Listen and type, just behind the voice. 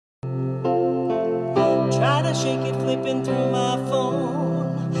shake it flipping through my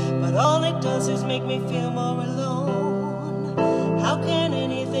phone, but all it does is make me feel more alone. How can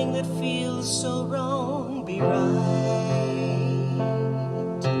anything that feels so wrong be right?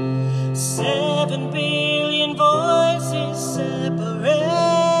 7 billion voices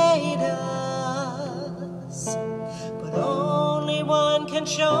separate us, but only one can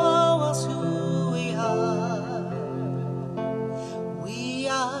show us who we are. We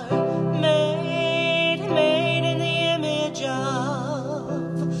are made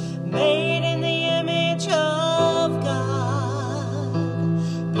in the image of God.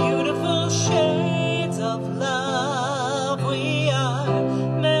 Beautiful shades of love. We are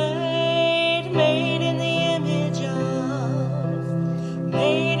made in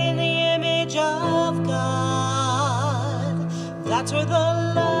the image of God. That's where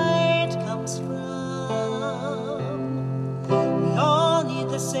the light comes from. We all need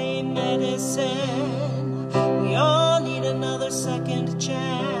the same medicine. We all need another second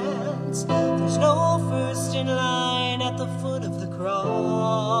chance. There's no first in line at the foot of the cross.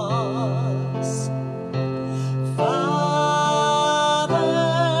 Father,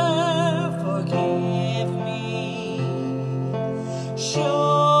 forgive me.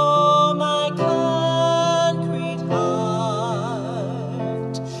 Show my concrete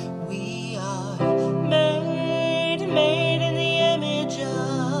heart. We are made in the image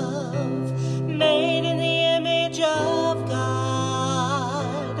of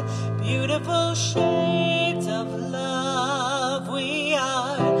God. Beautiful shades of love. We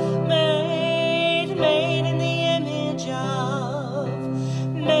are made in the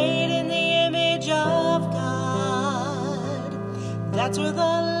image of God. That's where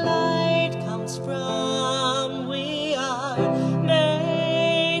the light comes from. We are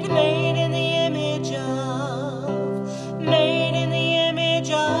made in the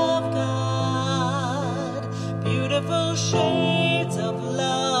image of God. Beautiful shades of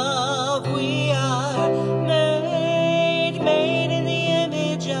love. We are made in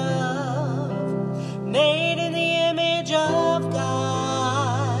the image of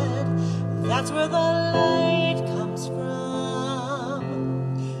God. That's where the light comes from.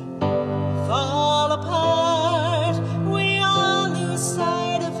 Fall apart, we all lose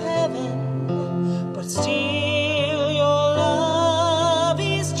sight of heaven, but still your love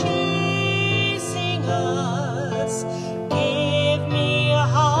is chasing us. Give me a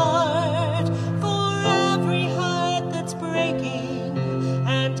heart for every heart that's breaking,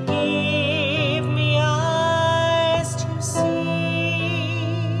 and give me eyes to see.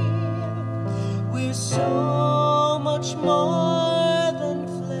 We're so much more than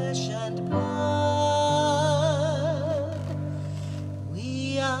flesh and blood.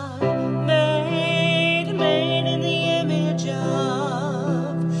 We are made in the image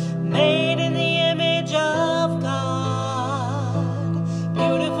of God.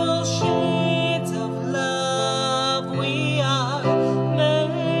 Beautiful shades of love. We are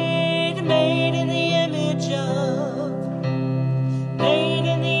made in the image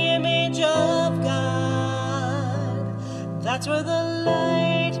of God. That's where the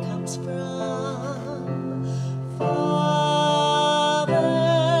light comes from. Father,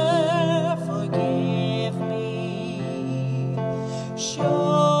 forgive me.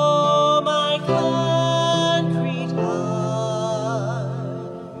 Show my concrete heart.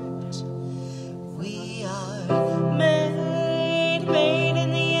 We are made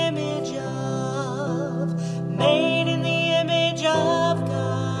in the image of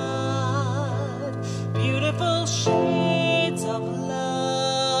God. Beautiful shades of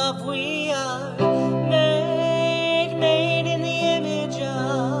love. We are made in the image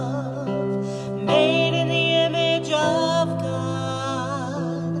of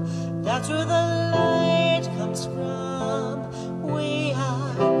God. That's where the light comes from. We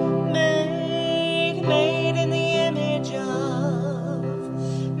are made in the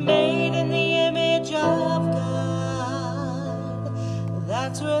image of God.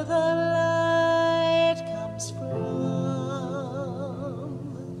 That's where the light comes from.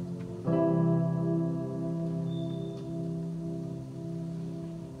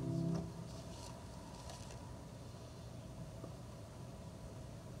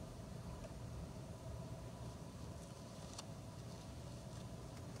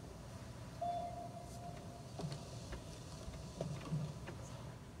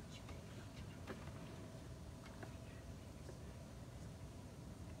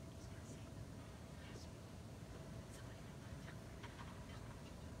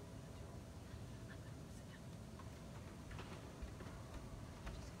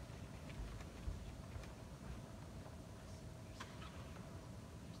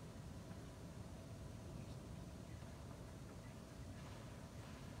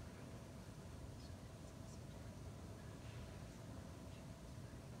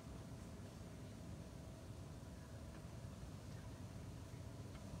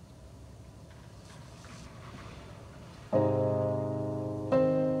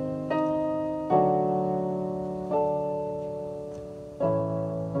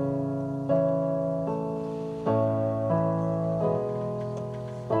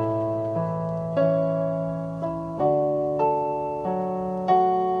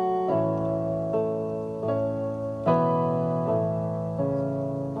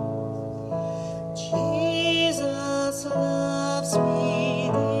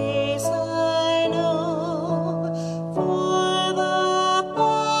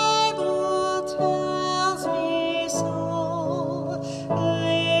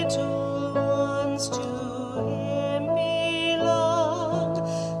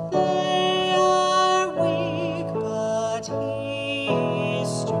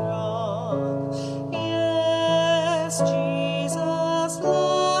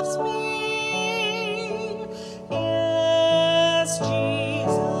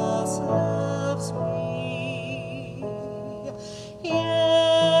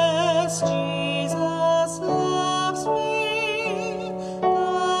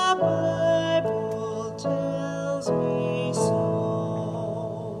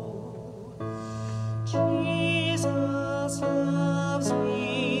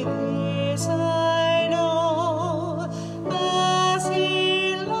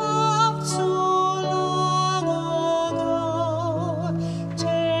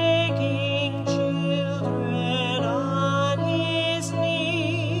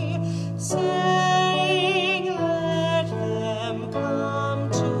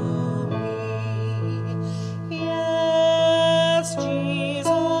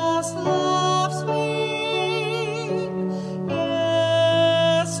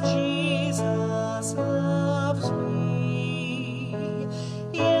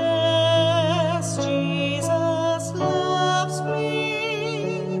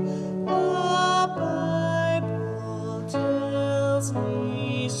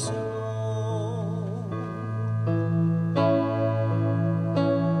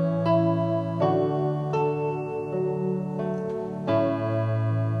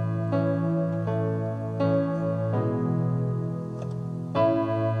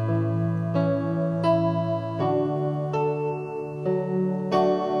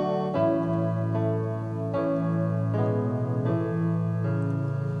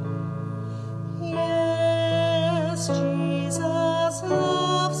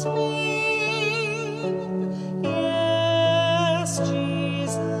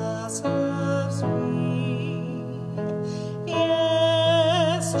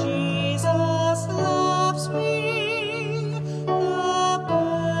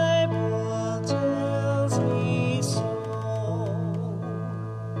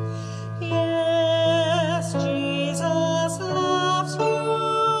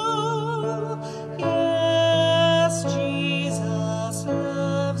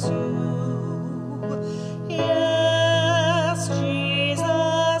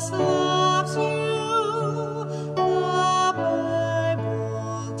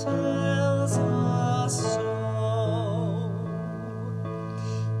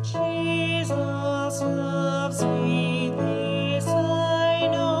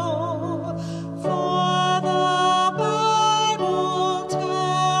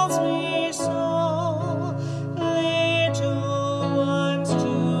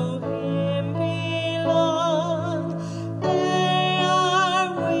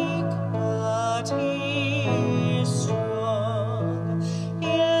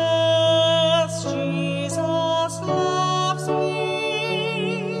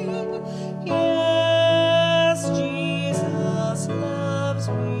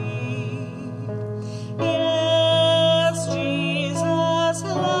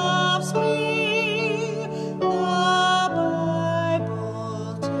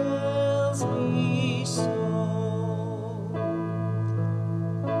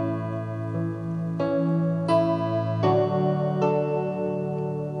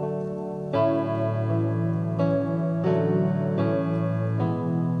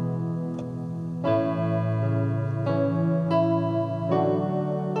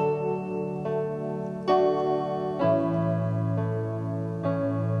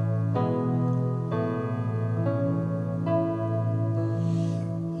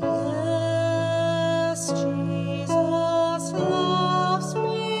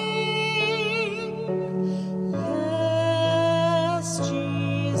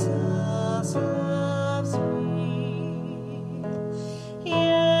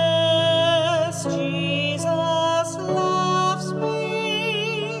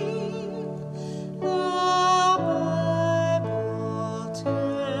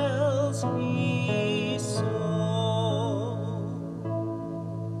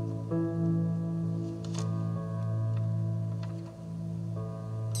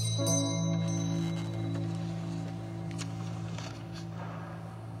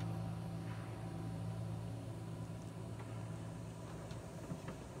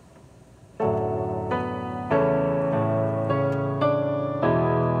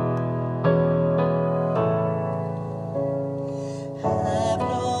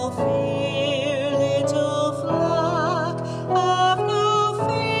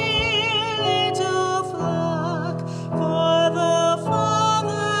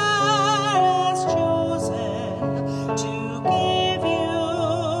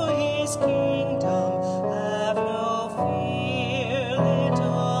 his kingdom. Have no fear,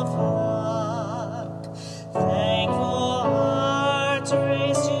 little flock. Thankful hearts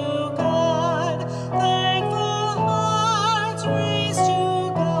raise to God. Thankful hearts raise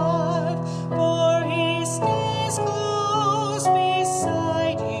to God. For he stays close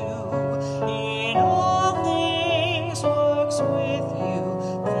beside you. In all things works with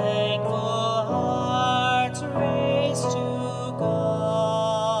you. Thankful hearts raise to God.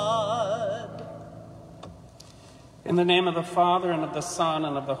 In the name of the Father, and of the Son,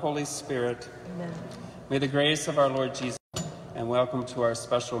 and of the Holy Spirit. Amen. May the grace of our Lord Jesus, and welcome to our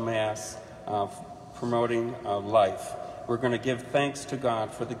special Mass promoting life. We're going to give thanks to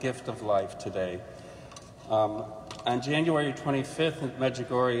God for the gift of life today. On January 25th in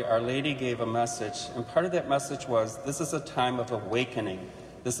Medjugorje, Our Lady gave a message, and part of that message was, this is a time of awakening.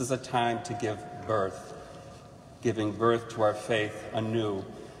 This is a time to give birth, giving birth to our faith anew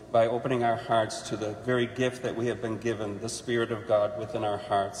by opening our hearts to the very gift that we have been given, the Spirit of God within our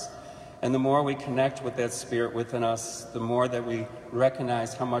hearts. And the more we connect with that Spirit within us, the more that we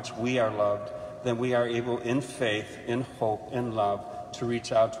recognize how much we are loved, then we are able in faith, in hope, in love, to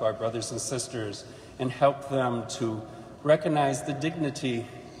reach out to our brothers and sisters and help them to recognize the dignity,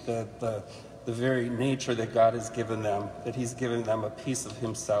 the very nature that God has given them, that he's given them a piece of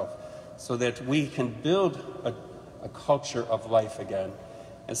himself, so that we can build a culture of life again.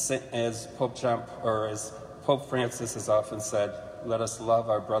 As Pope Francis has often said, let us love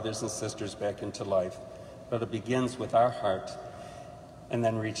our brothers and sisters back into life. But it begins with our heart and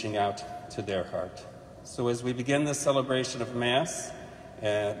then reaching out to their heart. So as we begin this celebration of Mass,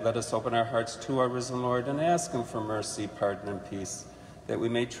 let us open our hearts to our risen Lord and ask him for mercy, pardon, and peace, that we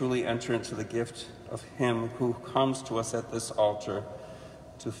may truly enter into the gift of him who comes to us at this altar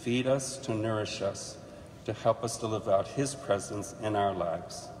to feed us, to nourish us, to help us to live out his presence in our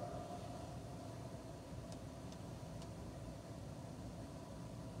lives.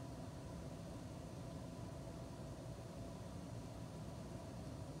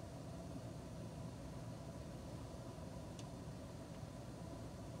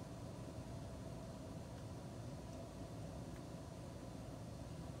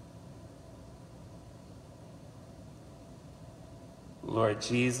 Lord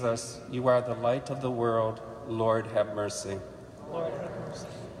Jesus, you are the light of the world. Lord, have mercy. Lord, have mercy.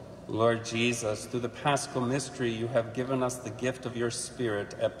 Lord Jesus, through the Paschal mystery, you have given us the gift of your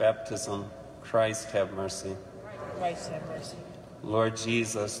Spirit at baptism. Christ, have mercy. Christ, have mercy. Lord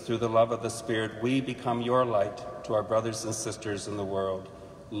Jesus, through the love of the Spirit, we become your light to our brothers and sisters in the world.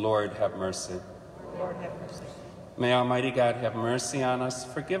 Lord, have mercy. Lord, have mercy. May Almighty God have mercy on us,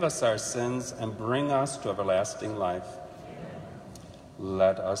 forgive us our sins, and bring us to everlasting life.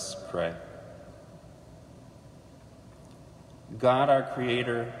 Let us pray. God, our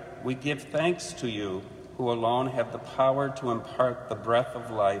Creator, we give thanks to you, who alone have the power to impart the breath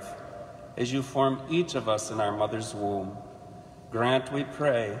of life, as you formed each of us in our mother's womb. Grant, we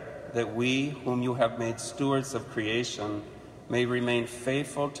pray, that we, whom you have made stewards of creation, may remain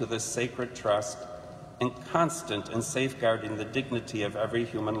faithful to this sacred trust and constant in safeguarding the dignity of every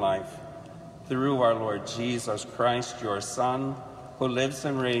human life. Through our Lord Jesus Christ, your Son, who lives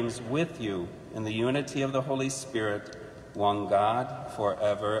and reigns with you in the unity of the Holy Spirit, one God,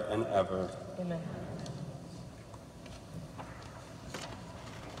 forever and ever. Amen.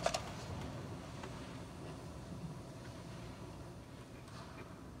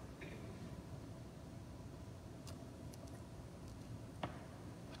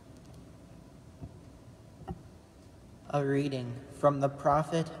 A reading from the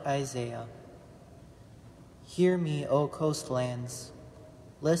prophet Isaiah. Hear me, O coastlands.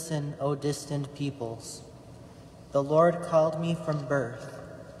 Listen, O distant peoples. The Lord called me from birth.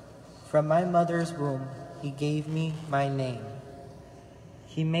 From my mother's womb, he gave me my name.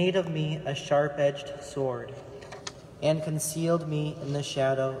 He made of me a sharp-edged sword and concealed me in the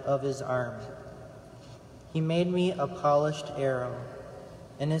shadow of his arm. He made me a polished arrow.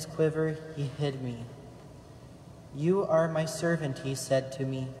 In his quiver he hid me. You are my servant, he said to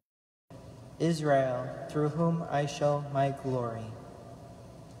me, Israel, through whom I show my glory.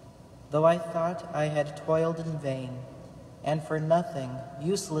 Though I thought I had toiled in vain, and for nothing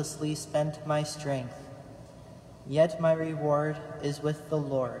uselessly spent my strength, yet my reward is with the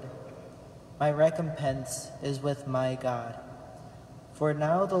Lord. My recompense is with my God. For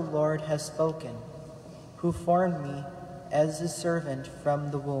now the Lord has spoken, who formed me as his servant from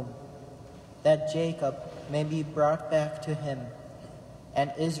the womb, that Jacob may be brought back to him,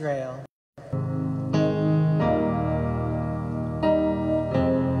 and Israel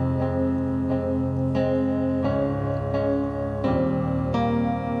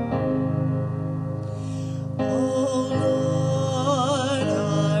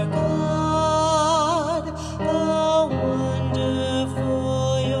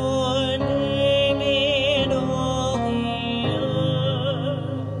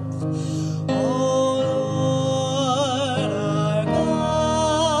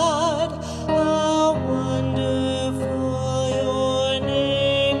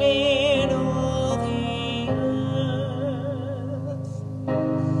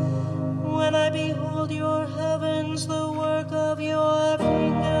behold your heavens, the work of your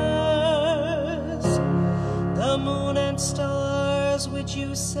fingers, the moon and stars which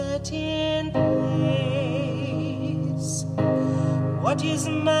you set in place. What is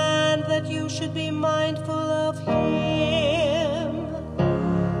man that you should be mindful of him,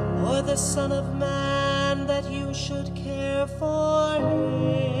 or the Son of Man that you should care for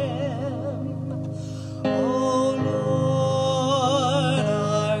him? O Lord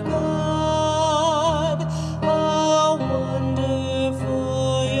our God, how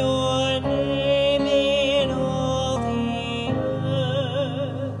wonderful your name in all the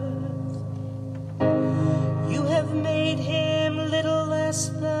earth. You have made him little less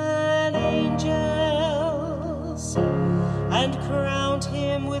than angels, and crowned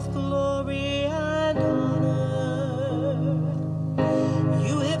him with glory and honor.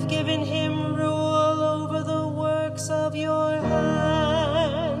 You have given him rule over the works of your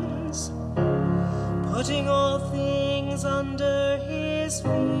hands, putting all things under his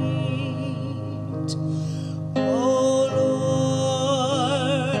feet. O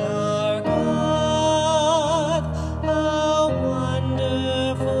Lord our God, how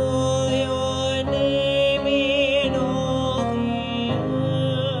wonderful your name in all the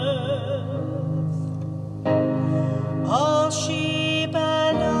earth. All sheep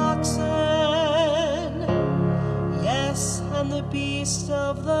and oxen, yes, and the beasts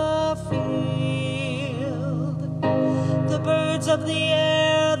of the field, the birds of the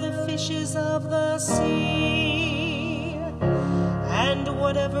air, the fishes of the sea, and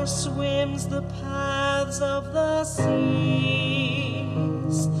whatever swims the paths of the seas.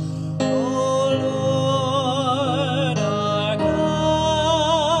 O Lord our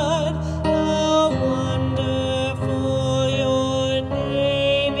God, how wonderful your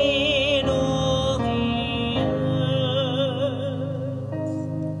name in all the earth.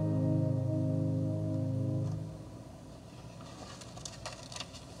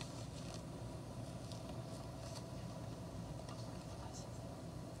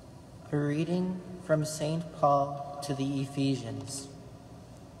 A reading from St. Paul to the Ephesians.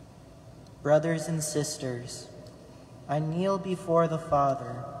 Brothers and sisters, I kneel before the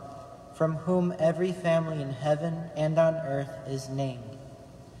Father, from whom every family in heaven and on earth is named,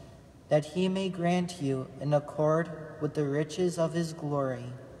 that he may grant you, in accord with the riches of his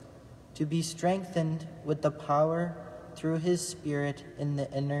glory, to be strengthened with the power through his Spirit in the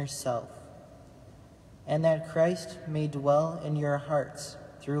inner self, and that Christ may dwell in your hearts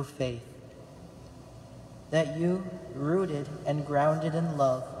through faith, that you, rooted and grounded in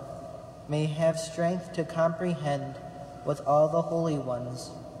love, may have strength to comprehend with all the holy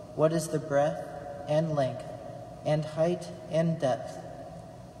ones what is the breadth and length and height and depth,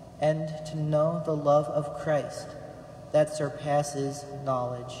 and to know the love of Christ that surpasses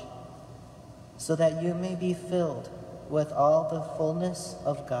knowledge, so that you may be filled with all the fullness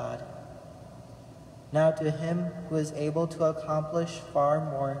of God. Now to him who is able to accomplish far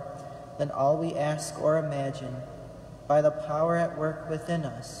more than all we ask or imagine, by the power at work within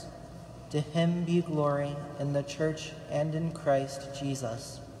us, to him be glory in the Church and in Christ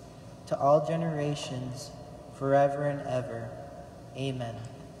Jesus, to all generations, forever and ever. Amen.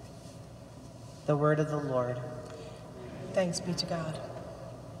 The word of the Lord. Thanks be to God.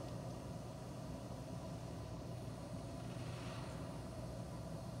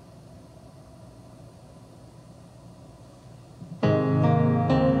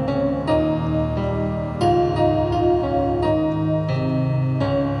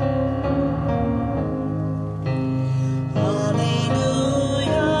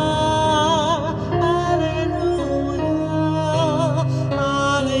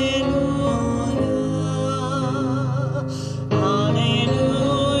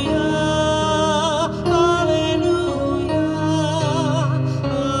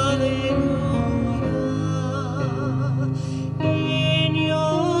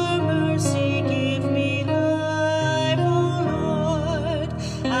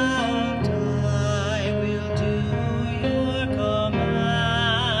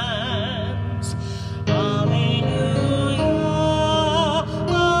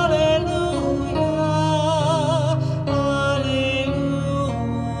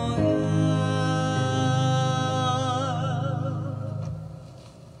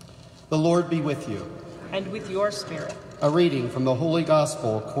 The Lord be with you. And with your spirit. A reading from the Holy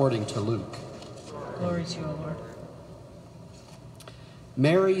Gospel according to Luke. Glory to you, O Lord.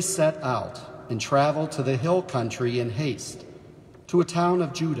 Mary set out and traveled to the hill country in haste, to a town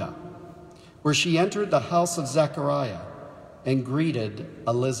of Judah, where she entered the house of Zechariah and greeted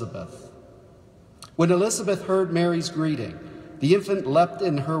Elizabeth. When Elizabeth heard Mary's greeting, the infant leapt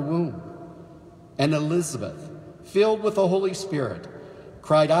in her womb, and Elizabeth, filled with the Holy Spirit,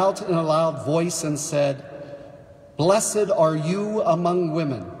 cried out in a loud voice and said, "Blessed are you among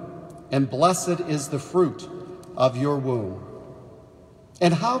women, and blessed is the fruit of your womb.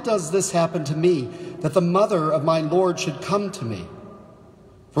 And how does this happen to me, that the mother of my Lord should come to me?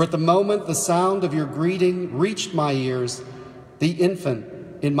 For at the moment the sound of your greeting reached my ears, the infant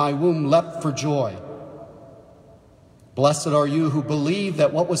in my womb leapt for joy. Blessed are you who believe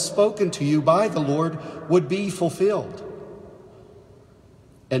that what was spoken to you by the Lord would be fulfilled."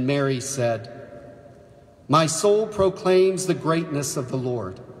 And Mary said, "My soul proclaims the greatness of the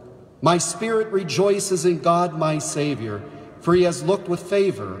Lord. My spirit rejoices in God my Savior, for he has looked with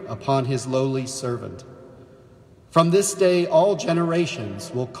favor upon his lowly servant. From this day all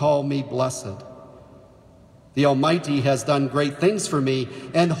generations will call me blessed. The Almighty has done great things for me,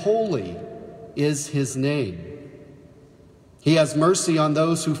 and holy is his name. He has mercy on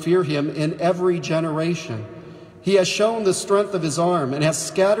those who fear him in every generation. He has shown the strength of his arm and has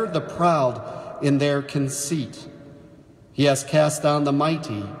scattered the proud in their conceit. He has cast down the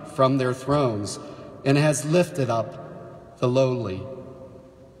mighty from their thrones and has lifted up the lowly.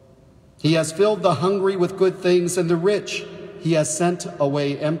 He has filled the hungry with good things, and the rich he has sent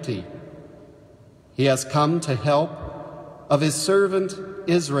away empty. He has come to help of his servant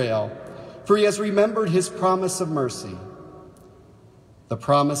Israel, for he has remembered his promise of mercy, the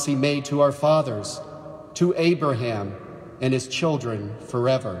promise he made to our fathers, to Abraham and his children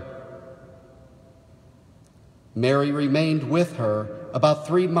forever." Mary remained with her about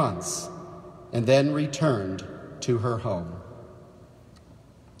 3 months and then returned to her home.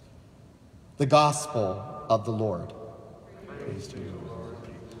 The Gospel of the Lord. Praise to you, Lord.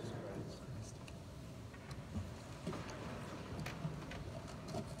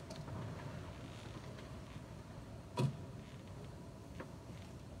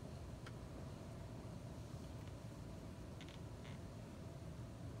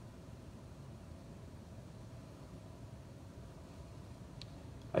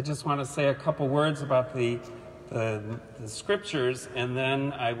 I just want to say a couple words about the scriptures, and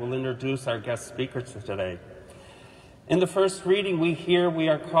then I will introduce our guest speaker today. In the first reading, we hear we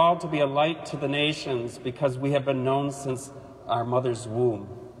are called to be a light to the nations because we have been known since our mother's womb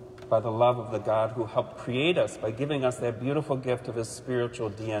by the love of the God who helped create us by giving us that beautiful gift of his spiritual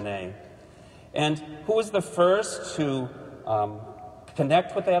DNA. And who was the first to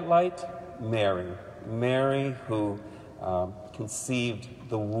connect with that light? Mary. Mary, who conceived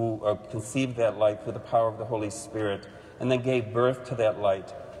that light through the power of the Holy Spirit, and then gave birth to that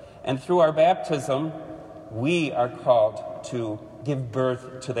light. And through our baptism, we are called to give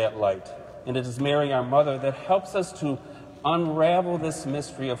birth to that light. And it is Mary, our mother, that helps us to unravel this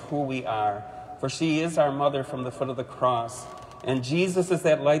mystery of who we are. For she is our mother from the foot of the cross. And Jesus is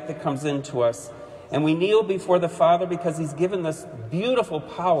that light that comes into us. And we kneel before the Father because he's given this beautiful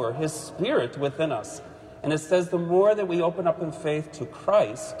power, his Spirit within us. And it says the more that we open up in faith to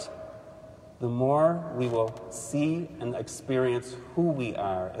Christ, the more we will see and experience who we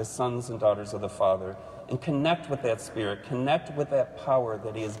are as sons and daughters of the Father, and connect with that Spirit, connect with that power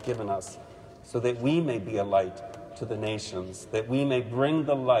that he has given us, so that we may be a light to the nations, that we may bring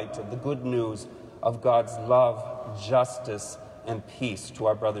the light of the good news of God's love, justice, and peace to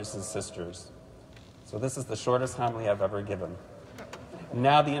our brothers and sisters. So this is the shortest homily I've ever given.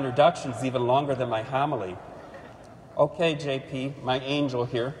 Now the introduction is even longer than my homily. Okay, JP, my angel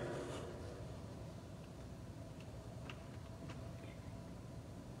here.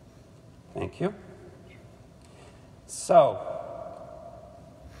 Thank you. So,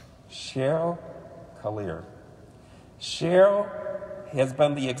 Cheryl Calire. Cheryl has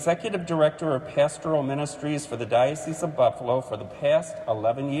been the Executive Director of Pastoral Ministries for the Diocese of Buffalo for the past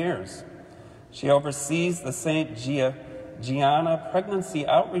 11 years. She oversees the St. Gianna Pregnancy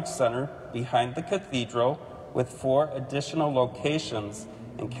Outreach Center behind the cathedral, with 4 additional locations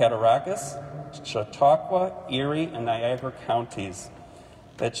in Cattaraugus, Chautauqua, Erie, and Niagara counties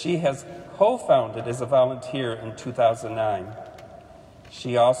that she has co-founded as a volunteer in 2009.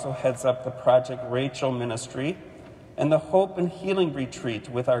 She also heads up the Project Rachel Ministry and the Hope and Healing Retreat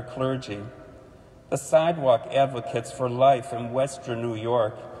with our clergy. The Sidewalk Advocates for Life in Western New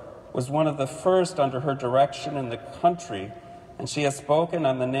York was one of the first under her direction in the country, and she has spoken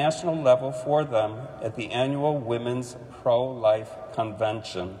on the national level for them at the annual Women's Pro Life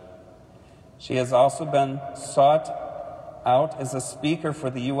Convention. She has also been sought out as a speaker for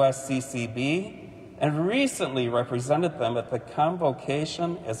the USCCB and recently represented them at the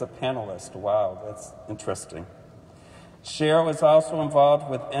convocation as a panelist. Wow, that's interesting. Cheryl is also involved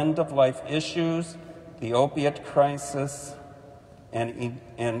with end-of-life issues, the opiate crisis, and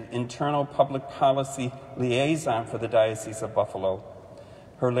internal public policy liaison for the Diocese of Buffalo.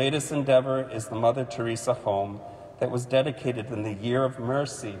 Her latest endeavor is the Mother Teresa Home that was dedicated in the Year of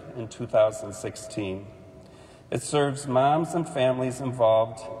Mercy in 2016. It serves moms and families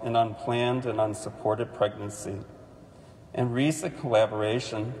involved in unplanned and unsupported pregnancy. In recent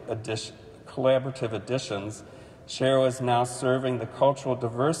collaborative additions, Cheryl is now serving the Cultural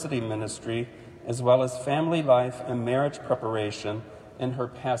Diversity Ministry as well as family life and marriage preparation in her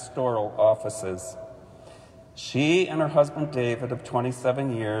pastoral offices. She and her husband David, of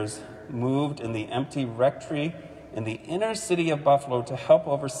 27 years, moved in the empty rectory in the inner city of Buffalo to help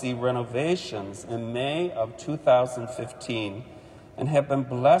oversee renovations in May of 2015 and have been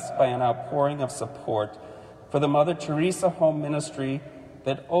blessed by an outpouring of support for the Mother Teresa Home Ministry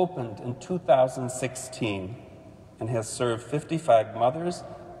that opened in 2016 and has served 55 mothers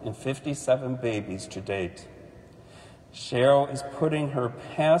and 57 babies to date. Cheryl is putting her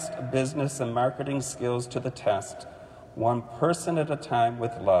past business and marketing skills to the test, one person at a time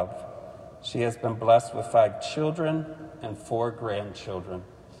with love. She has been blessed with 5 children and 4 grandchildren.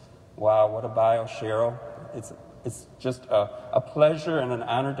 Wow, what a bio, Cheryl. It's just a pleasure and an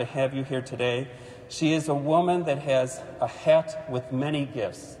honor to have you here today. She is a woman that has a hat with many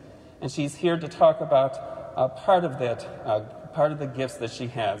gifts, and she's here to talk about part of the gifts that she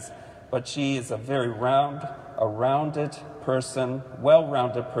has. But she is a very rounded person,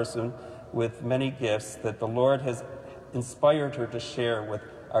 well-rounded person with many gifts that the Lord has inspired her to share with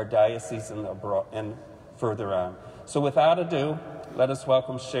our diocese and further on. So without ado, let us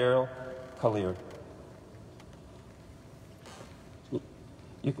welcome Cheryl Calire.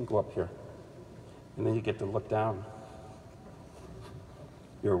 You can go up here, and then you get to look down.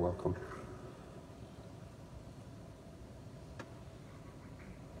 You're welcome.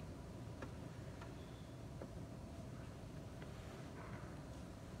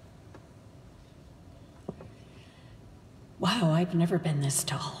 Wow, I've never been this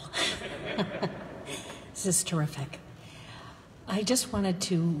tall. This is terrific. I just wanted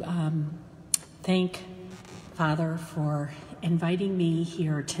to thank Father for inviting me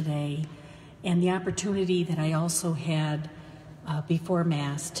here today and the opportunity that I also had before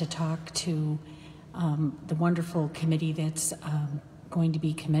Mass to talk to the wonderful committee that's going to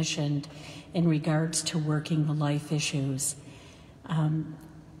be commissioned in regards to working the life issues.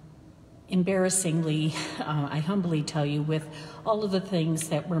 Embarrassingly, I humbly tell you, with all of the things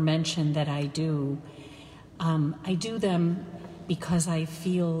that were mentioned that I do them because I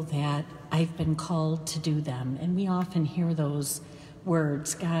feel that I've been called to do them. And we often hear those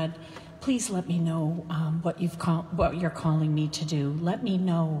words, God, please let me know what you're calling me to do. Let me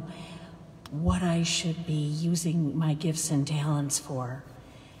know what I should be using my gifts and talents for.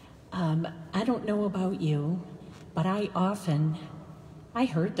 I don't know about you, but I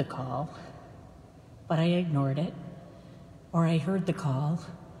heard the call, but I ignored it. Or I heard the call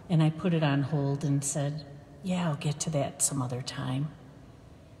and I put it on hold and said, yeah, I'll get to that some other time.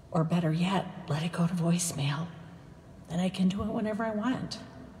 Or better yet, let it go to voicemail. Then I can do it whenever I want.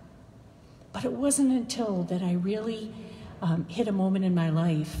 But it wasn't until that I really hit a moment in my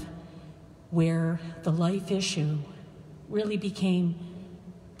life where the life issue really became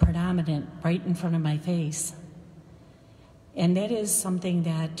predominant right in front of my face. And that is something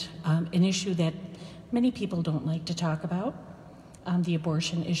that, an issue that many people don't like to talk about, the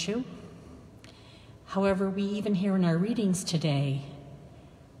abortion issue. However, we even hear in our readings today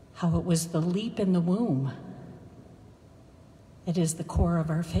how it was the leap in the womb that is the core of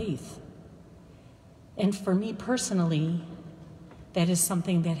our faith. And for me personally, that is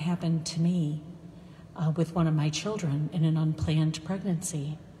something that happened to me with one of my children in an unplanned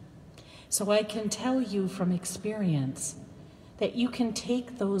pregnancy. So I can tell you from experience that you can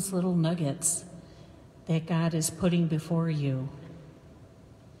take those little nuggets that God is putting before you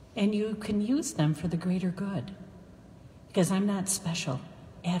and you can use them for the greater good. Because I'm not special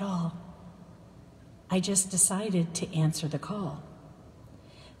at all. I just decided to answer the call.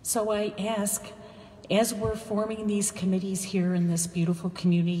 So I ask, as we're forming these committees here in this beautiful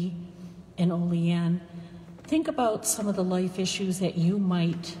community in Olean, think about some of the life issues that you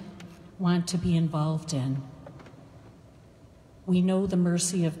might want to be involved in. We know the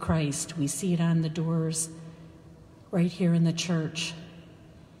mercy of Christ. We see it on the doors right here in the church,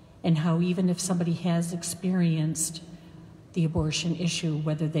 and how even if somebody has experienced the abortion issue,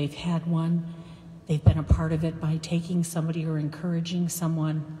 whether they've had one, they've been a part of it by taking somebody or encouraging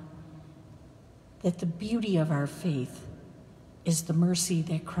someone, that the beauty of our faith is the mercy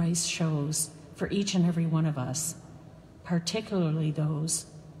that Christ shows for each and every one of us, particularly those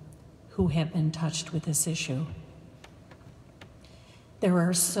who have been touched with this issue. There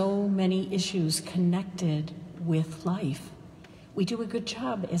are so many issues connected with life. We do a good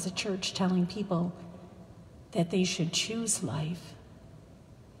job as a church telling people that they should choose life.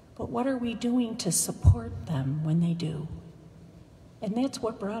 But what are we doing to support them when they do? And that's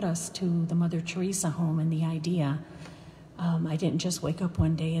what brought us to the Mother Teresa home and the idea. I didn't just wake up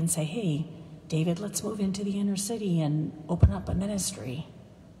one day and say, hey, David, let's move into the inner city and open up a ministry.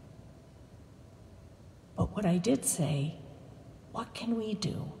 But what I did say, what can we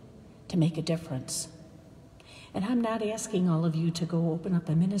do to make a difference? And I'm not asking all of you to go open up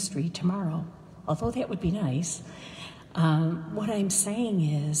a ministry tomorrow, although that would be nice. What I'm saying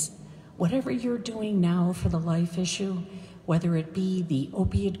is, whatever you're doing now for the life issue, whether it be the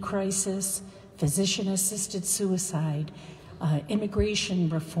opioid crisis, physician-assisted suicide, immigration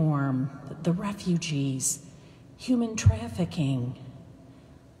reform, the refugees, human trafficking,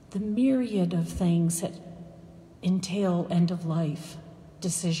 the myriad of things that entail end-of-life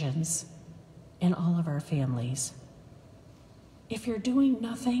decisions in all of our families. If you're doing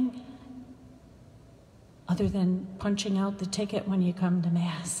nothing other than punching out the ticket when you come to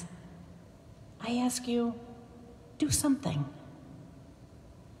Mass, I ask you, do something.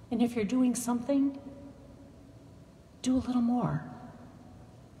 And if you're doing something, do a little more.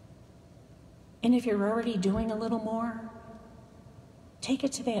 And if you're already doing a little more, take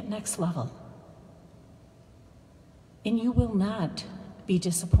it to that next level. And you will not be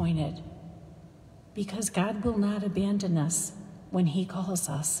disappointed, because God will not abandon us when He calls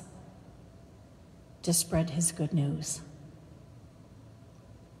us to spread His good news.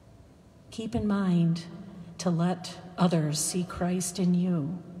 Keep in mind to let others see Christ in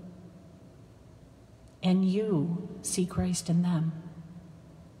you, and you see Christ in them.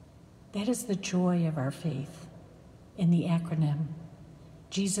 That is the joy of our faith in the acronym: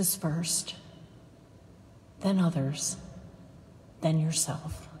 Jesus first, then others, then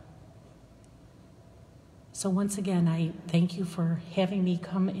yourself. So once again, I thank you for having me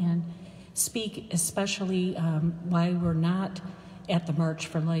come and speak, especially why we're not at the March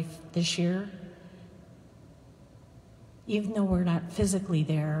for Life this year. Even though we're not physically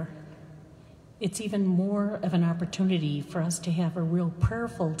there, it's even more of an opportunity for us to have a real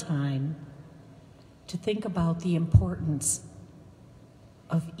prayerful time to think about the importance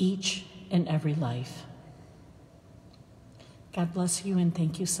of each and every life. God bless you, and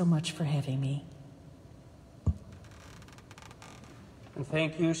thank you so much for having me. And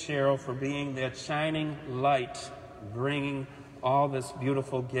thank you, Cheryl, for being that shining light, bringing all this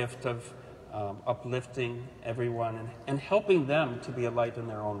beautiful gift of uplifting everyone and helping them to be a light in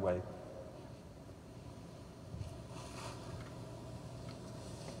their own way.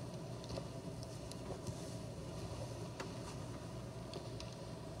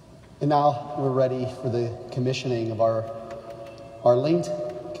 And now we're ready for the commissioning of our linked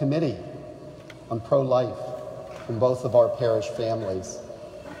committee on pro-life from both of our parish families.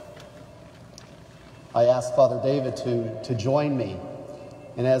 I ask Father David to join me,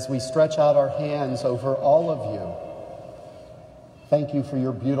 and as we stretch out our hands over all of you, thank you for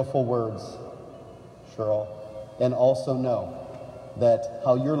your beautiful words, Cheryl, and also know that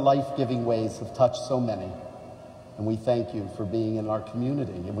how your life-giving ways have touched so many. And we thank you for being in our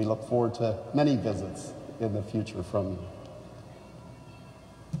community, and we look forward to many visits in the future from you.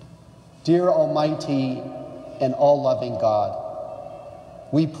 Dear Almighty and all-loving God,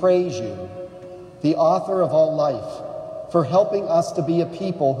 we praise you, the author of all life, for helping us to be a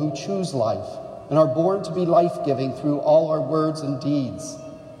people who choose life and are born to be life-giving through all our words and deeds.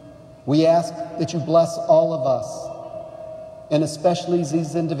 We ask that you bless all of us, and especially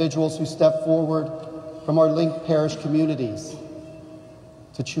these individuals who step forward from our linked parish communities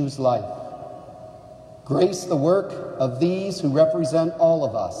to choose life. Grace the work of these who represent all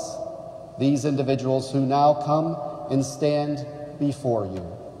of us, these individuals who now come and stand before you.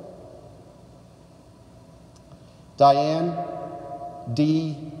 Diane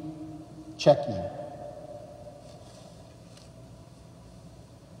D. Checky.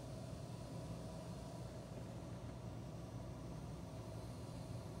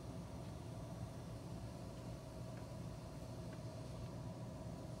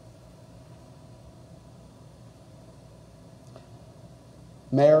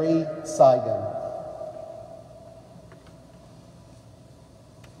 Mary Seigan.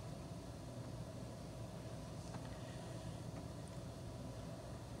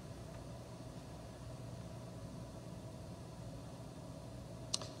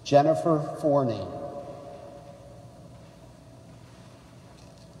 Jennifer Forney.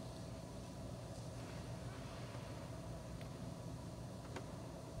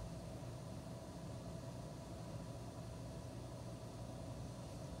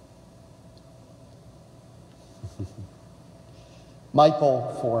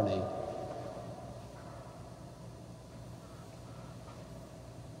 Michael Forney.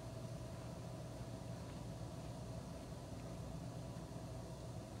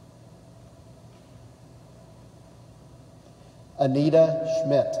 Anita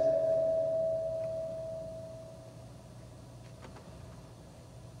Schmidt.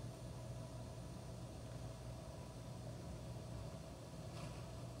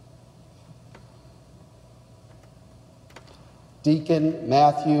 Deacon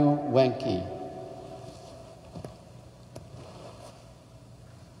Matthew Wenke.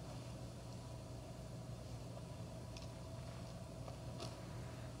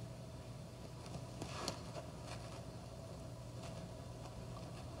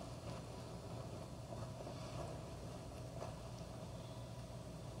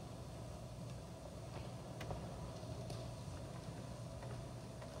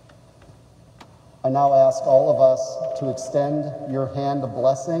 I now ask all of us to extend your hand of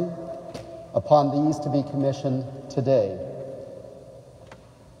blessing upon these to be commissioned today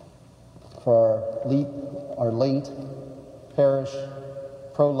for our linked Parish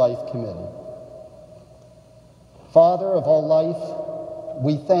Pro Life Committee. Father of all life,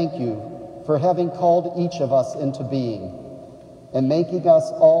 we thank you for having called each of us into being and making us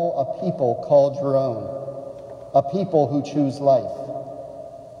all a people called your own, a people who choose life.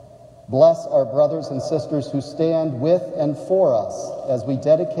 Bless our brothers and sisters who stand with and for us as we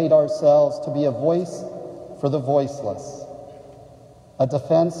dedicate ourselves to be a voice for the voiceless, a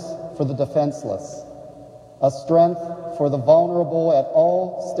defense for the defenseless, a strength for the vulnerable at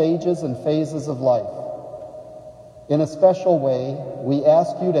all stages and phases of life. In a special way, we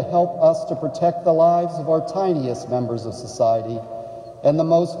ask you to help us to protect the lives of our tiniest members of society and the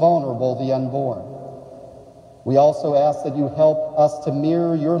most vulnerable, the unborn. We also ask that you help us to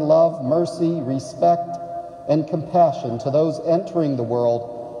mirror your love, mercy, respect, and compassion to those entering the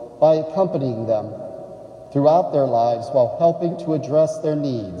world by accompanying them throughout their lives while helping to address their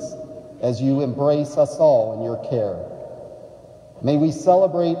needs as you embrace us all in your care. May we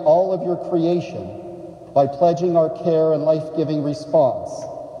celebrate all of your creation by pledging our care and life-giving response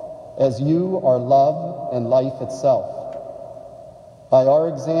as you are love and life itself. By our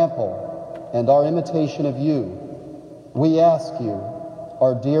example, and our imitation of you, we ask you,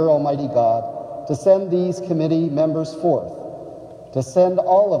 our dear Almighty God, to send these committee members forth, to send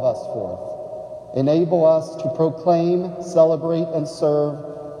all of us forth, enable us to proclaim, celebrate, and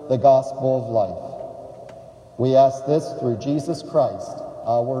serve the gospel of life. We ask this through Jesus Christ,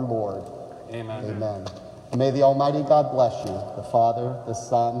 our Lord. Amen. Amen. And may the Almighty God bless you, the Father, the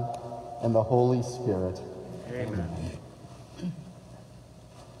Son, and the Holy Spirit. Amen.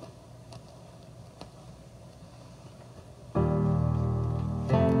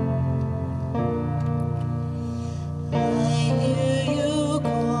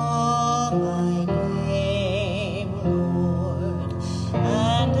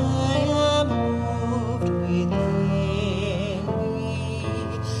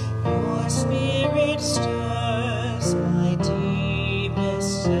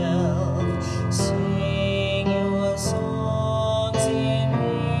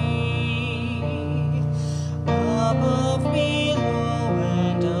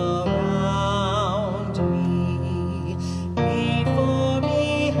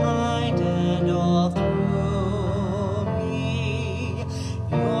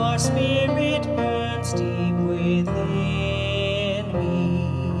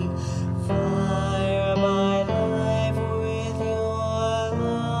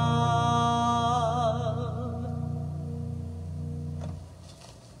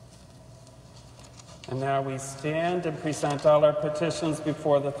 And now we stand and present all our petitions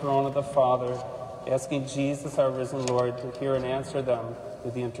before the throne of the Father, asking Jesus, our risen Lord, to hear and answer them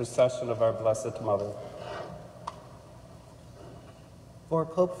through the intercession of our Blessed Mother. For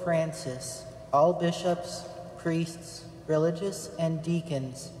Pope Francis, all bishops, priests, religious, and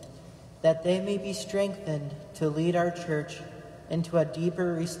deacons, that they may be strengthened to lead our church into a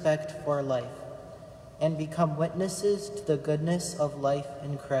deeper respect for life and become witnesses to the goodness of life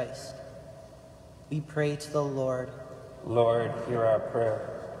in Christ. We pray to the Lord. Lord, hear our prayer.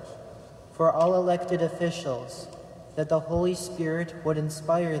 For all elected officials, that the Holy Spirit would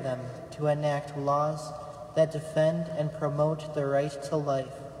inspire them to enact laws that defend and promote the right to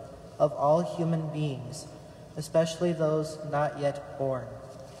life of all human beings, especially those not yet born.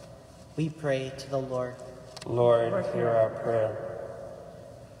 We pray to the Lord. Lord, hear our prayer.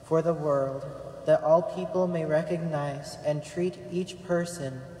 For the world, that all people may recognize and treat each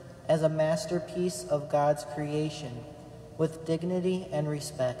person as a masterpiece of God's creation with dignity and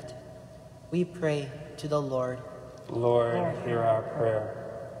respect. We pray to the Lord. Lord, hear our prayer.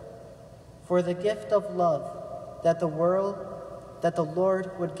 For the gift of love, that the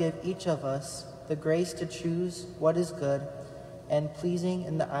Lord would give each of us the grace to choose what is good and pleasing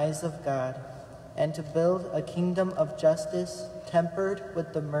in the eyes of God, and to build a kingdom of justice tempered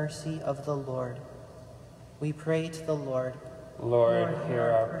with the mercy of the Lord. We pray to the Lord. Lord, hear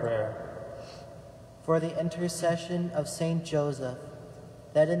our prayer. For the intercession of St. Joseph,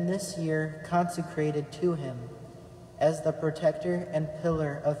 that in this year consecrated to him as the protector and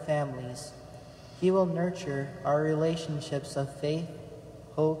pillar of families, he will nurture our relationships of faith,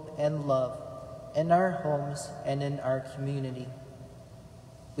 hope, and love in our homes and in our community.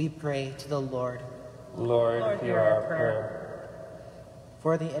 We pray to the Lord. Lord, hear our prayer.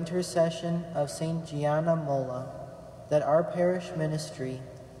 For the intercession of St. Gianna Molla, that our parish ministry,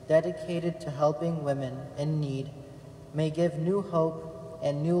 dedicated to helping women in need, may give new hope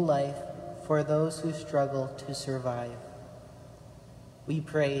and new life for those who struggle to survive. We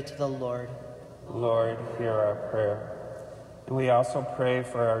pray to the Lord. Lord, hear our prayer. And we also pray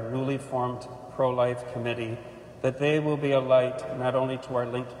for our newly formed Pro Life Committee, that they will be a light not only to our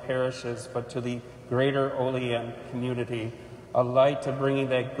linked parishes, but to the greater Olean community, a light to bringing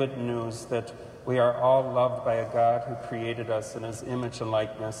that good news that we are all loved by a God who created us in his image and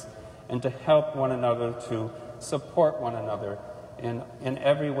likeness, and to help one another, to support one another in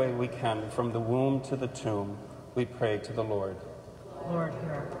every way we can, from the womb to the tomb. We pray to the Lord. Lord,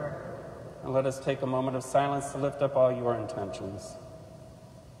 hear our prayer. And let us take a moment of silence to lift up all your intentions.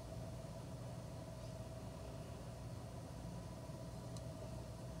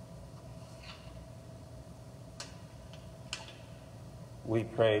 We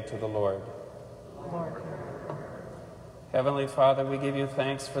pray to the Lord. Lord, Heavenly Father, we give you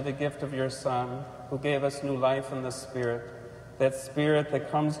thanks for the gift of your Son, who gave us new life in the Spirit, that Spirit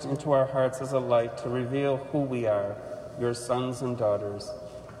that comes into our hearts as a light to reveal who we are, your sons and daughters.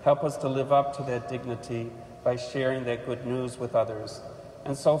 Help us to live up to that dignity by sharing that good news with others.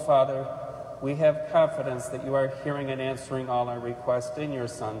 And so, Father, we have confidence that you are hearing and answering all our requests in your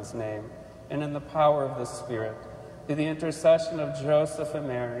Son's name, and in the power of the Spirit, through the intercession of Joseph and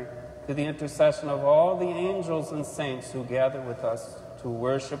Mary, through the intercession of all the angels and saints who gather with us, to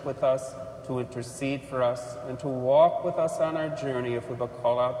worship with us, to intercede for us, and to walk with us on our journey if we will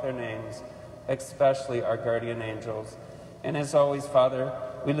call out their names, especially our guardian angels. And as always, Father,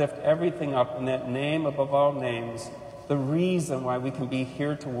 we lift everything up in that name above all names, the reason why we can be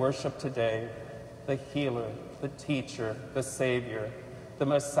here to worship today, the healer, the teacher, the Savior, the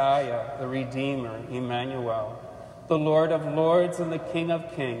Messiah, the Redeemer, Emmanuel, the Lord of lords and the King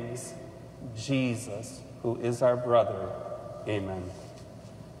of kings, Jesus, who is our brother. Amen.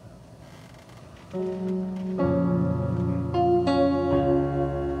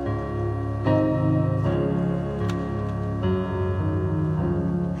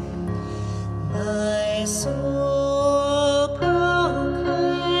 My soul proclaims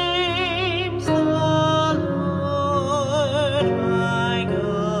the Lord my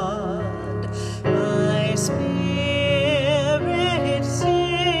God. My spirit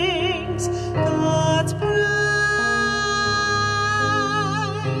sings God's praise.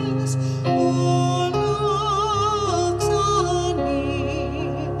 Who looks on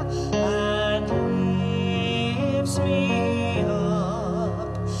me and lifts me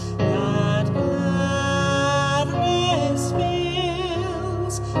up, that gladness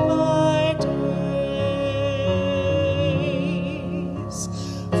fills my days.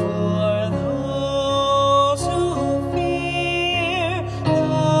 For those who fear the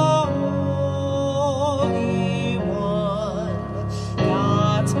Holy One,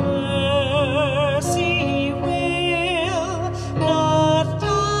 God's mercy will not die,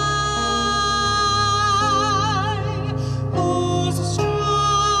 whose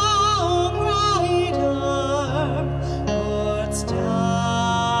strong right arm puts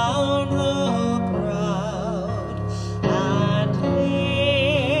down the proud and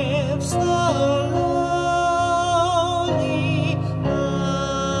lifts the lowly high.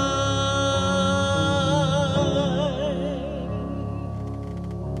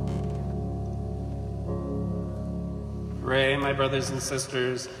 Pray, my brothers and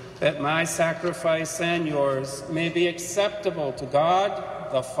sisters, that my sacrifice and yours may be acceptable to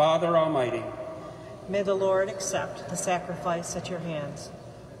God, the Father Almighty. may the Lord accept the sacrifice at your hands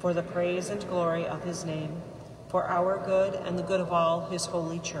for the praise and glory of his name, for our good and the good of all his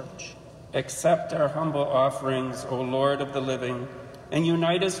holy church. Accept our humble offerings, O Lord of the living, and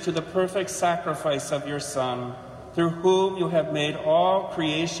unite us to the perfect sacrifice of your Son, through whom you have made all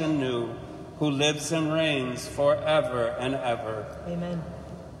creation new, who lives and reigns forever and ever. Amen.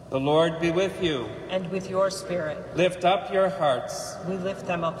 The Lord be with you. And with your spirit. Lift up your hearts. We lift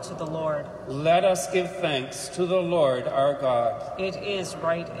them up to the Lord. Let us give thanks to the Lord our God. It is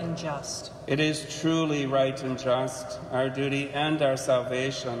right and just. It is truly right and just, our duty and our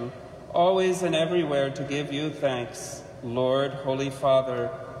salvation, always and everywhere to give you thanks, Lord, Holy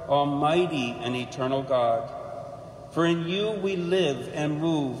Father, Almighty and eternal God. For in you we live and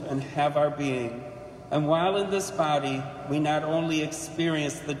move and have our being. And while in this body, we not only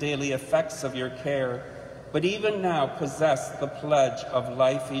experience the daily effects of your care, but even now possess the pledge of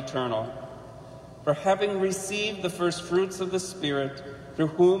life eternal. For having received the first fruits of the Spirit, through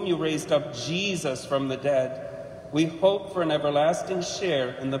whom you raised up Jesus from the dead, we hope for an everlasting share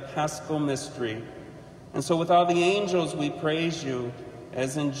in the Paschal mystery. And so with all the angels we praise you,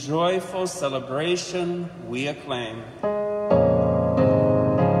 as in joyful celebration we acclaim.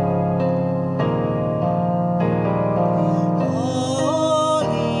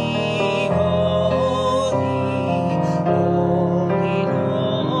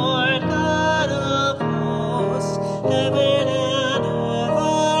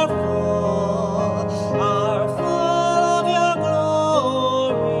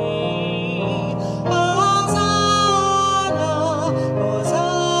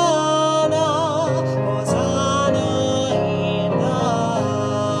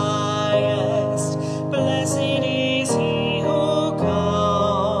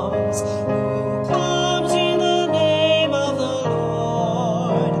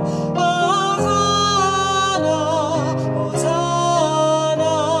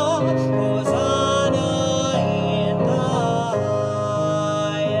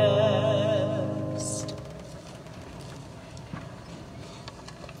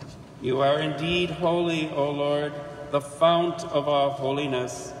 You are indeed holy, O Lord, the fount of all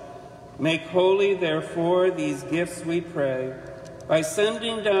holiness. Make holy, therefore, these gifts, we pray, by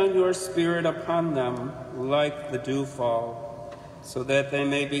sending down your Spirit upon them like the dewfall, so that they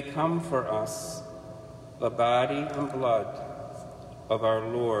may become for us the body and blood of our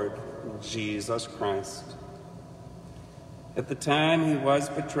Lord Jesus Christ. At the time he was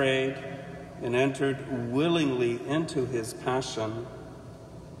betrayed and entered willingly into his passion,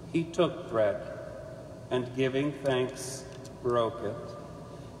 he took bread, and giving thanks, broke it,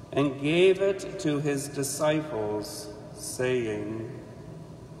 and gave it to his disciples, saying,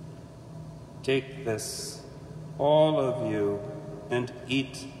 "Take this, all of you, and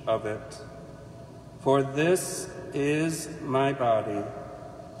eat of it, for this is my body,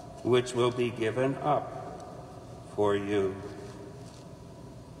 which will be given up for you."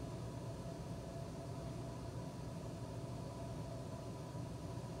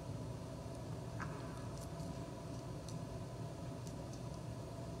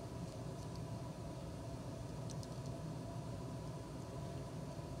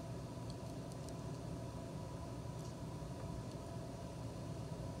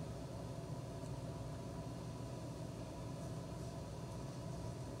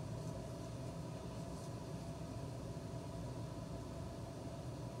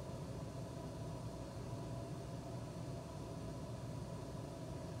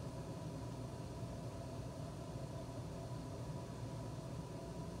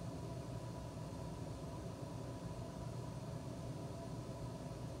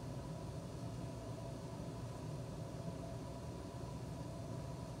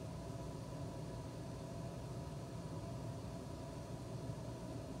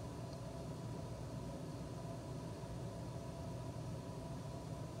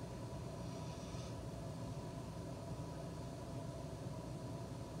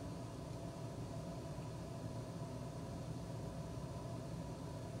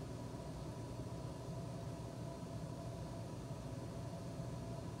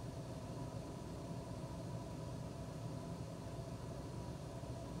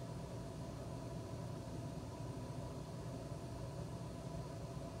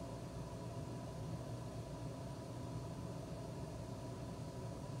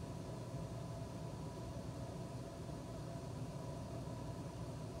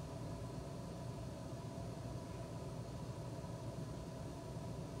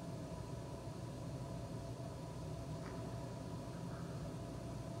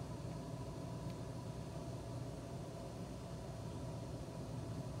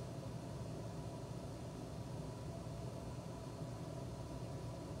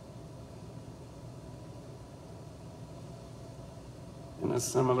 In a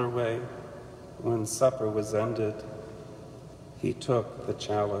similar way, when supper was ended, he took the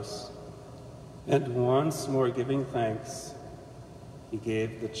chalice, and once more giving thanks, he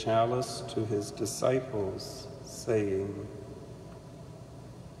gave the chalice to his disciples, saying,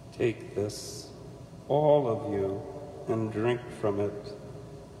 Take this, all of you, and drink from it.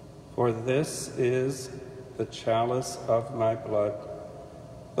 For this is the chalice of my blood,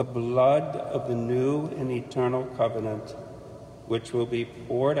 the blood of the new and eternal covenant, which will be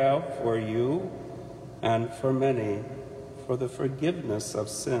poured out for you and for many for the forgiveness of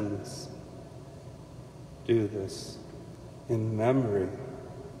sins. Do this in memory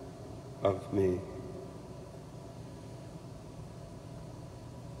of me.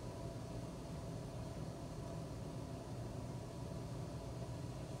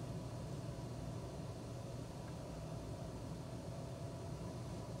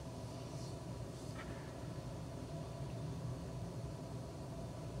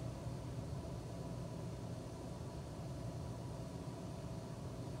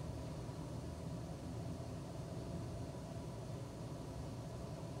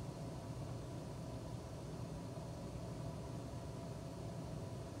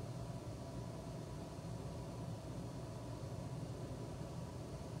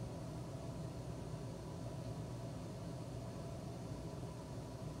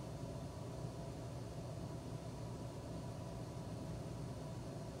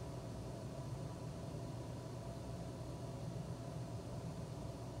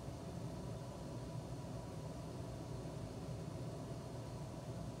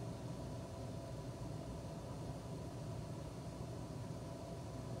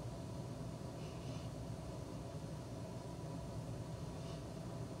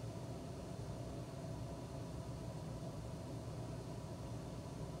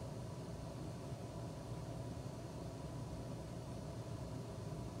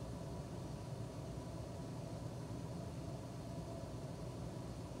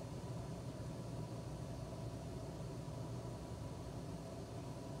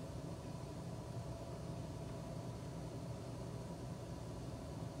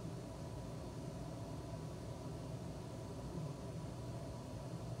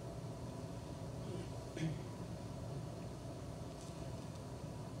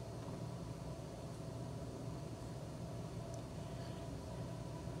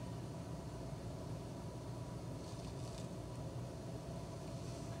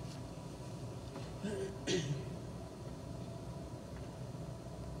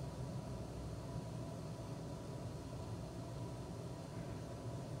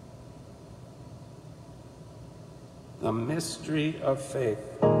 The mystery of faith.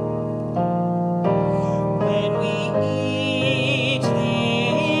 When we eat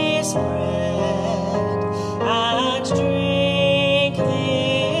this bread and drink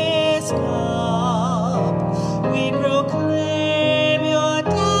this cup, we proclaim your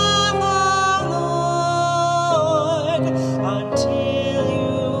death, O Lord, until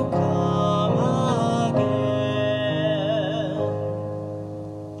you come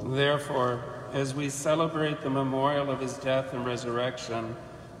again. Therefore, as we celebrate the memorial of his death and resurrection,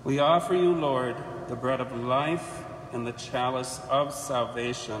 we offer you, Lord, the bread of life and the chalice of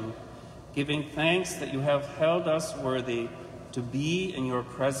salvation, giving thanks that you have held us worthy to be in your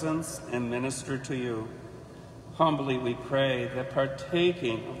presence and minister to you. Humbly we pray that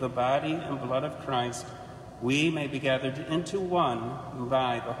partaking of the body and blood of Christ, we may be gathered into one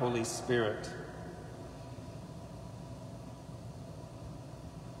by the Holy Spirit.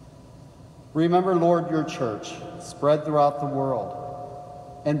 Remember, Lord, your church spread throughout the world,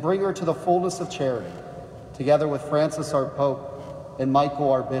 and bring her to the fullness of charity, together with Francis, our Pope, and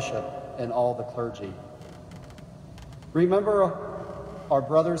Michael, our Bishop, and all the clergy. Remember our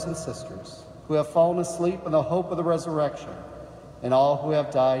brothers and sisters who have fallen asleep in the hope of the resurrection, and all who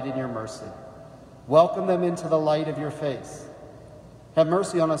have died in your mercy. Welcome them into the light of your face. Have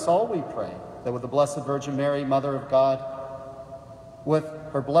mercy on us all, we pray, that with the Blessed Virgin Mary, Mother of God, with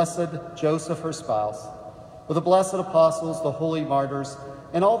her blessed Joseph, her spouse, with the blessed apostles, the holy martyrs,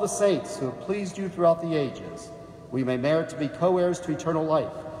 and all the saints who have pleased you throughout the ages, we may merit to be co-heirs to eternal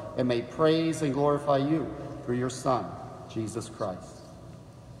life, and may praise and glorify you through your Son, Jesus Christ.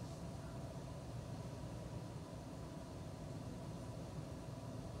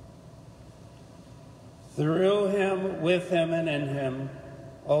 Through him, with him, and in him,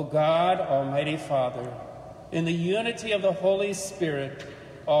 O God, Almighty Father, in the unity of the Holy Spirit,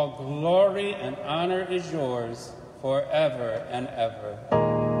 all glory and honor is yours forever and ever.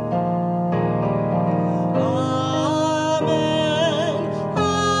 Amen,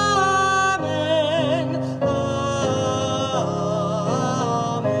 amen, amen.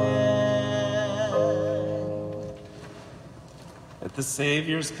 At the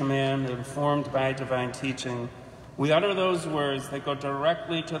Savior's command, informed by divine teaching, we utter those words that go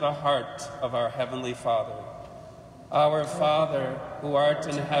directly to the heart of our Heavenly Father. Our Father, who art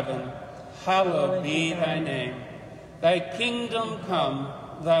in heaven, hallowed be thy name. Thy kingdom come,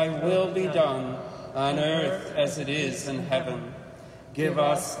 thy will be done, on earth as it is in heaven. Give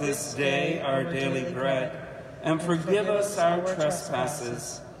us this day our daily bread, and forgive us our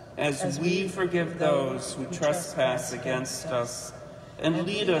trespasses, as we forgive those who trespass against us. And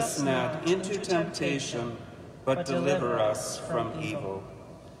lead us not into temptation, but deliver us from evil.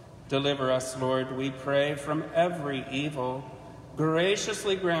 Deliver us, Lord, we pray, from every evil.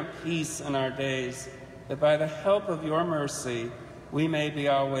 Graciously grant peace in our days, that by the help of your mercy we may be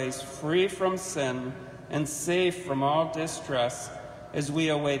always free from sin and safe from all distress, as we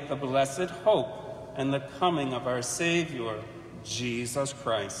await the blessed hope and the coming of our Savior, Jesus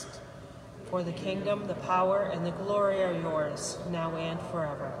Christ. For the kingdom, the power, and the glory are yours, now and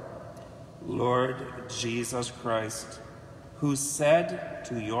forever. Lord Jesus Christ, who said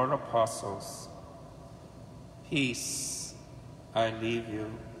to your apostles, "Peace I leave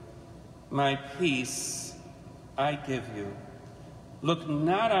you, my peace I give you. Look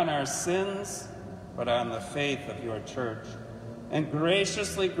not on our sins, but on the faith of your church, and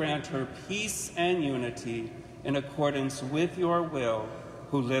graciously grant her peace and unity in accordance with your will,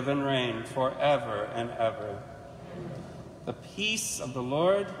 who live and reign forever and ever." The peace of the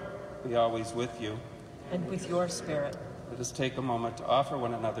Lord be always with you. And with your spirit. Let us take a moment to offer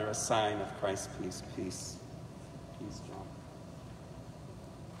one another a sign of Christ's peace. Peace. Peace, John.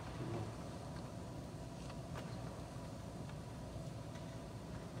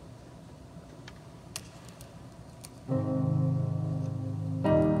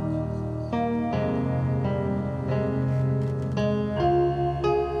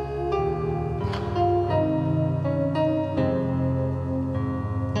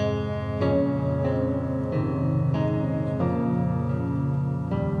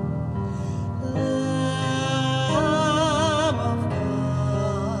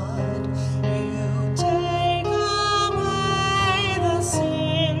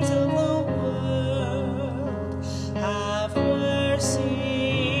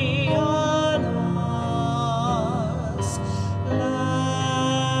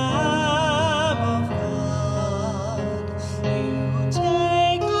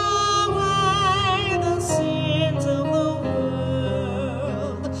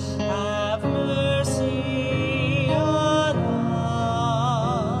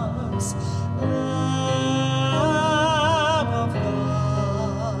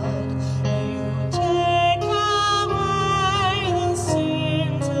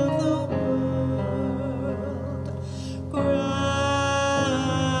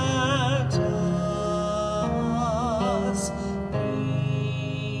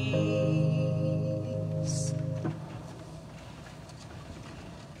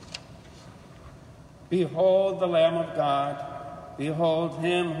 Behold the Lamb of God. Behold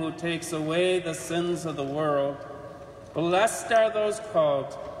him who takes away the sins of the world. Blessed are those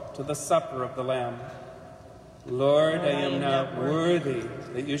called to the supper of the Lamb. Lord, I am not worthy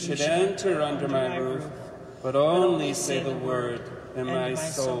that you should enter under my roof, but only say the word, and my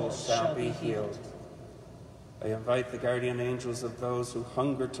soul shall be healed. I invite the guardian angels of those who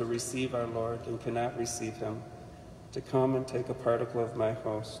hunger to receive our Lord and cannot receive him, to come and take a particle of my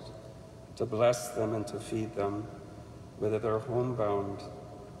host, to bless them and to feed them, whether they're homebound,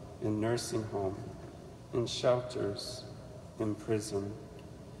 in nursing home, in shelters, in prison,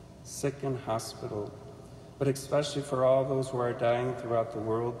 sick in hospital, but especially for all those who are dying throughout the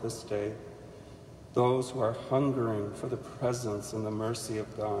world this day, those who are hungering for the presence and the mercy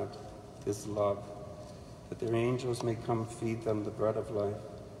of God, his love, that their angels may come feed them the bread of life,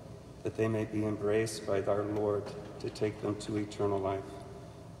 that they may be embraced by our Lord to take them to eternal life,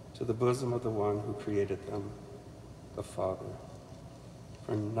 to the bosom of the one who created them, the Father.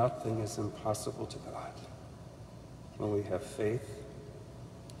 For nothing is impossible to God when we have faith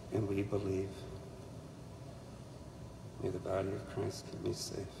and we believe. May the body of Christ keep me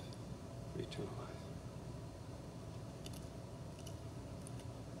safe for eternal life.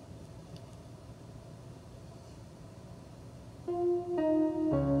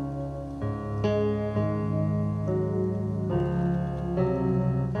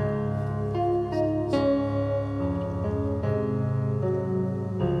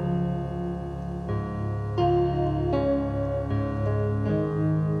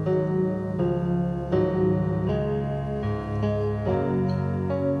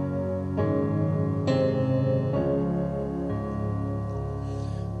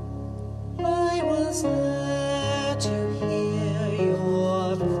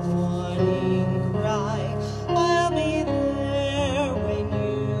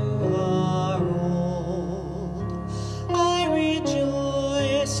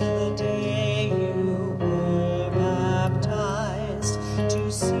 the day you were baptized,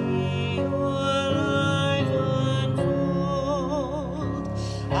 to see your life unfold.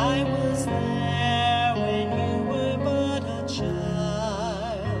 I was there when you were but a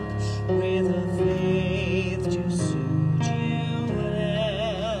child, with a faith to suit you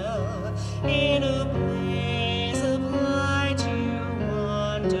well. In a blaze of light you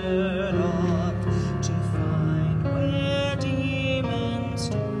wandered off to find where demons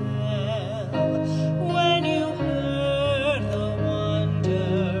dwell. When you heard the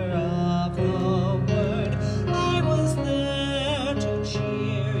wonder of the word, I was there to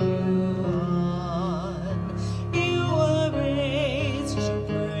cheer you on. You were raised to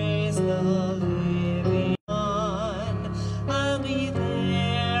praise the living one. I'll be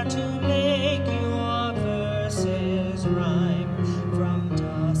there to make your verses rhyme from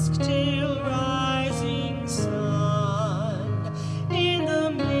dusk till rising sun. In the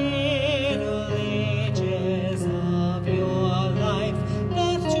Middle Ages of your life,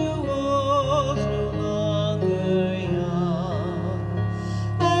 not too old, no longer young,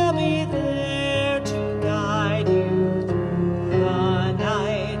 I'll be there to guide you through the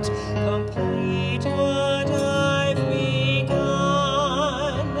night, complete what I've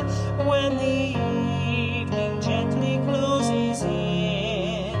begun. When the evening gently closes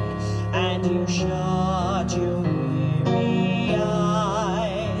in, and you shut your weary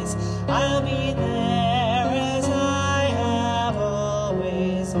eyes, I'll be there as I have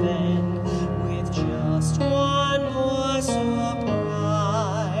always been, with just one more surprise.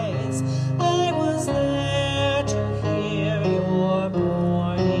 I was there to hear your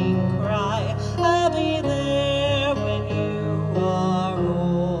morning cry. I'll be there when you are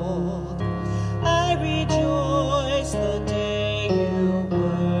old. I rejoice the day you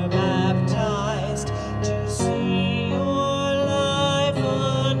were baptized, to see your life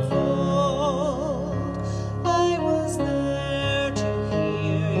unfold. I was there to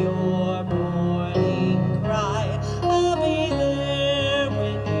hear your morning cry. I'll be there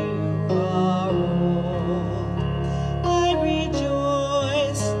when you are old. I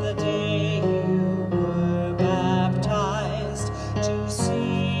rejoice the day you were baptized, to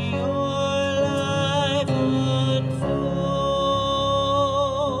see your life unfold.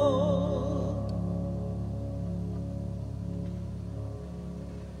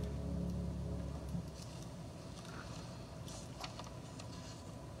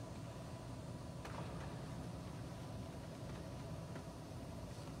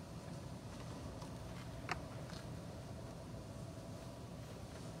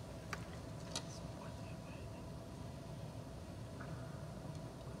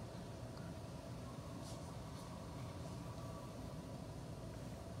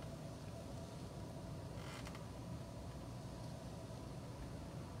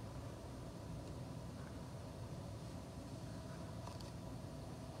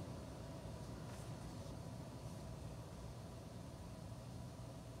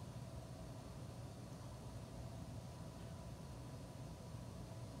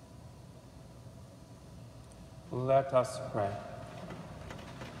 Let us pray.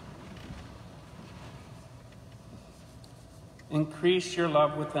 Increase your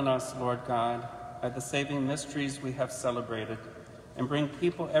love within us, Lord God, by the saving mysteries we have celebrated, and bring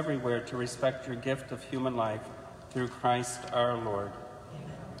people everywhere to respect your gift of human life through Christ our Lord.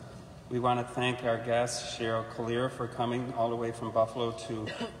 Amen. We want to thank our guest, Cheryl Calire, for coming all the way from Buffalo to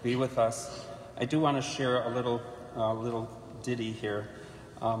be with us. I do want to share a little ditty here.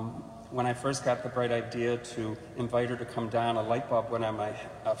 When I first got the bright idea to invite her to come down, a light bulb went on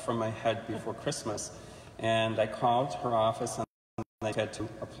from my head before Christmas, and I called her office and I had to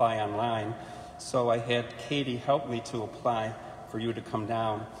apply online. So I had Katie help me to apply for you to come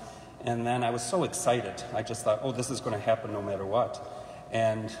down. And then I was so excited. I just thought, oh, this is going to happen no matter what.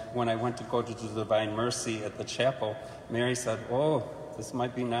 And when I went to go to the Divine Mercy at the chapel, Mary said, oh, this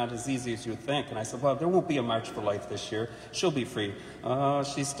might be not as easy as you think. And I said, well, there won't be a March for Life this year. She'll be free.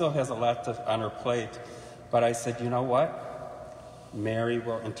 She still has a lot on her plate. But I said, you know what? Mary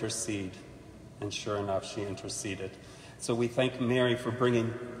will intercede. And sure enough, she interceded. So we thank Mary for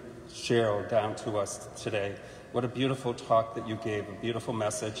bringing Cheryl down to us today. What a beautiful talk that you gave, a beautiful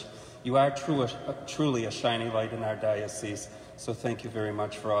message. You are truly a shining light in our diocese. So thank you very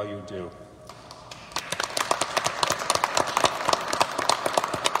much for all you do.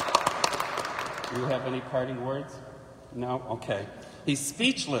 Do you have any parting words? No? Okay. He's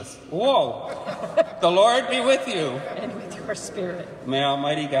speechless. Whoa! The Lord be with you. And with your spirit. May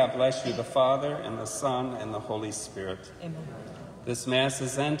Almighty God bless you, the Father, and the Son, and the Holy Spirit. Amen. This Mass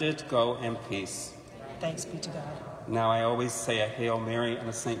is ended. Go in peace. Thanks be to God. Now I always say a Hail Mary and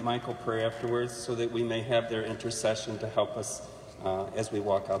a St. Michael prayer afterwards so that we may have their intercession to help us as we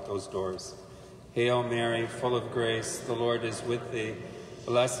walk out those doors. Hail Mary, full of grace, the Lord is with thee.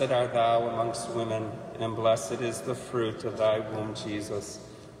 Blessed art thou amongst women, and blessed is the fruit of thy womb, Jesus.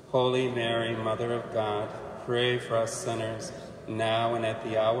 Holy Mary, Mother of God, pray for us sinners, now and at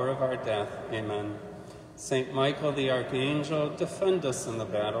the hour of our death. Amen. Saint Michael the Archangel, defend us in the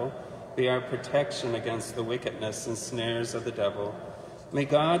battle. Be our protection against the wickedness and snares of the devil. May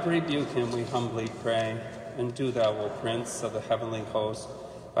God rebuke him, we humbly pray. And do thou, O Prince of the heavenly host,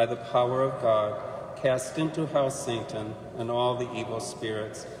 by the power of God, cast into hell Satan and all the evil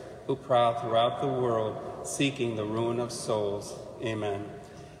spirits who prowl throughout the world, seeking the ruin of souls. Amen.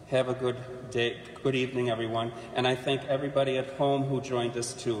 Have a good day, good evening, everyone. And I thank everybody at home who joined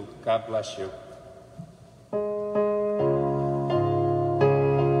us too. God bless you.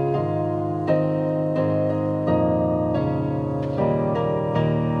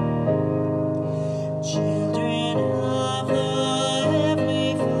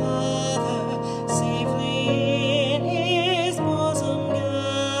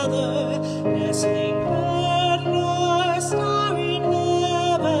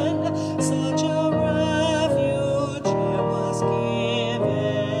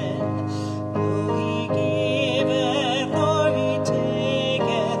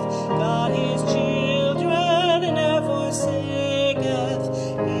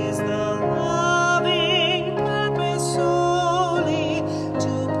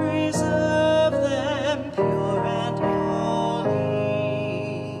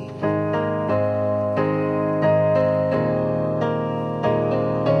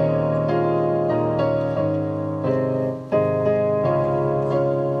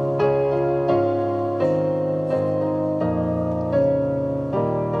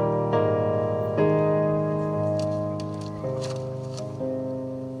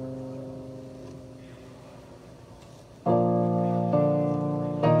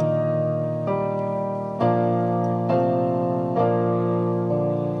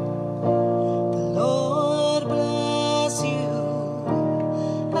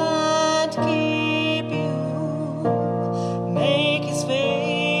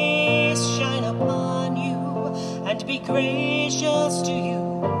 Gracious to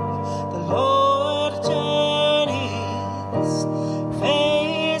you, the Lord turn his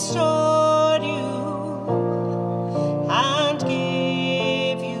face toward